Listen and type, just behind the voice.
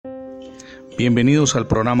Bienvenidos al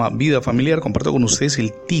programa Vida Familiar. Comparto con ustedes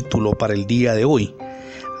el título para el día de hoy.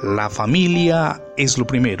 La familia es lo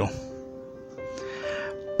primero.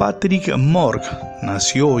 Patrick Morg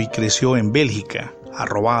nació y creció en Bélgica,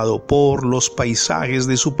 arrobado por los paisajes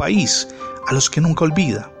de su país, a los que nunca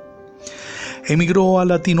olvida. Emigró a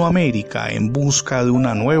Latinoamérica en busca de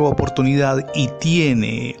una nueva oportunidad y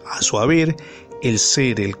tiene a su haber el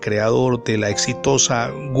ser el creador de la exitosa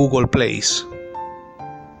Google Place.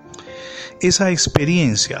 Esa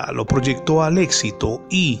experiencia lo proyectó al éxito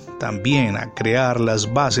y también a crear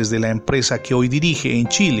las bases de la empresa que hoy dirige en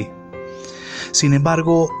Chile. Sin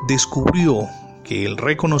embargo, descubrió que el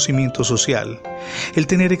reconocimiento social, el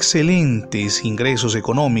tener excelentes ingresos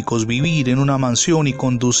económicos, vivir en una mansión y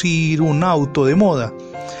conducir un auto de moda,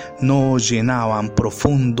 no llenaban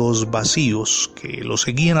profundos vacíos que lo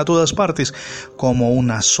seguían a todas partes como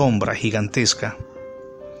una sombra gigantesca.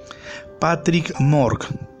 Patrick Morg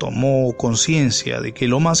tomó conciencia de que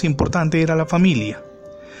lo más importante era la familia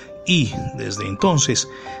y desde entonces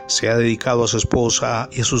se ha dedicado a su esposa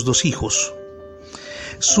y a sus 2 hijos.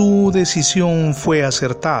 Su decisión fue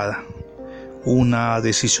acertada, una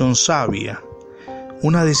decisión sabia,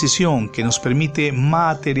 una decisión que nos permite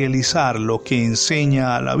materializar lo que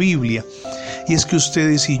enseña la Biblia, y es que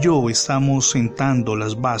ustedes y yo estamos sentando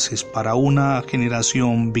las bases para una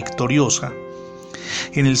generación victoriosa.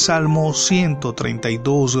 En el Salmo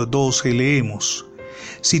 132:12 leemos: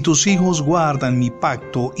 Si tus hijos guardan mi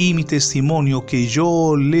pacto y mi testimonio que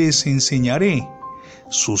yo les enseñaré,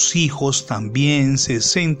 sus hijos también se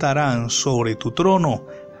sentarán sobre tu trono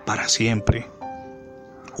para siempre.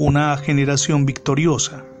 Una generación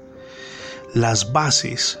victoriosa. Las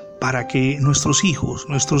bases para que nuestros hijos,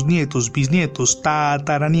 nuestros nietos, bisnietos,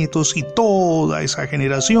 tataranietos y toda esa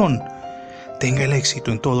generación tenga el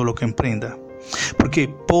éxito en todo lo que emprenda. Porque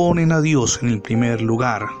ponen a Dios en el primer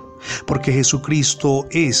lugar. Porque Jesucristo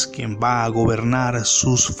es quien va a gobernar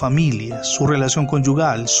sus familias, su relación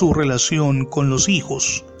conyugal, su relación con los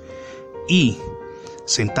hijos. Y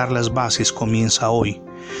sentar las bases comienza hoy,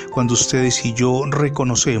 cuando ustedes y yo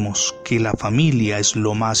reconocemos que la familia es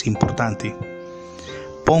lo más importante.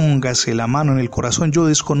 Póngase la mano en el corazón, yo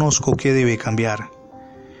desconozco qué debe cambiar.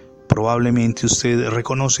 Probablemente usted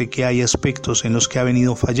reconoce que hay aspectos en los que ha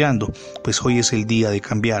venido fallando, pues hoy es el día de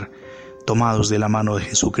cambiar. Tomados de la mano de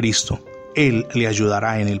Jesucristo, Él le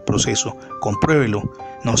ayudará en el proceso. Compruébelo,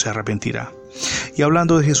 no se arrepentirá. Y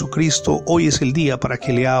hablando de Jesucristo, hoy es el día para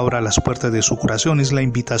que le abra las puertas de su corazón. Es la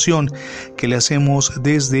invitación que le hacemos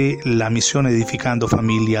desde la misión Edificando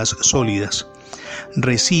Familias Sólidas.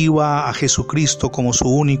 Reciba a Jesucristo como su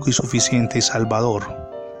único y suficiente Salvador.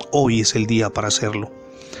 Hoy es el día para hacerlo.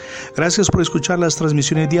 Gracias por escuchar las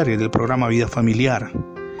transmisiones diarias del programa Vida Familiar.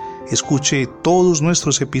 Escuche todos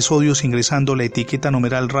nuestros episodios ingresando la etiqueta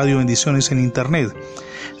numeral Radio Bendiciones en Internet.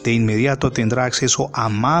 De inmediato tendrá acceso a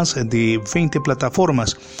más de 20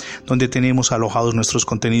 plataformas donde tenemos alojados nuestros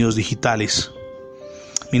contenidos digitales.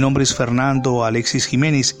 Mi nombre es Fernando Alexis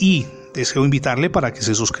Jiménez y deseo invitarle para que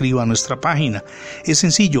se suscriba a nuestra página. Es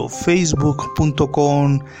sencillo,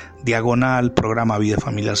 facebook.com/programa Vida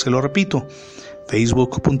Familiar. Se lo repito,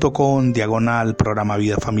 facebook.com/programa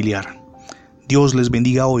Vida Familiar. Dios les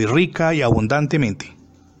bendiga hoy rica y abundantemente.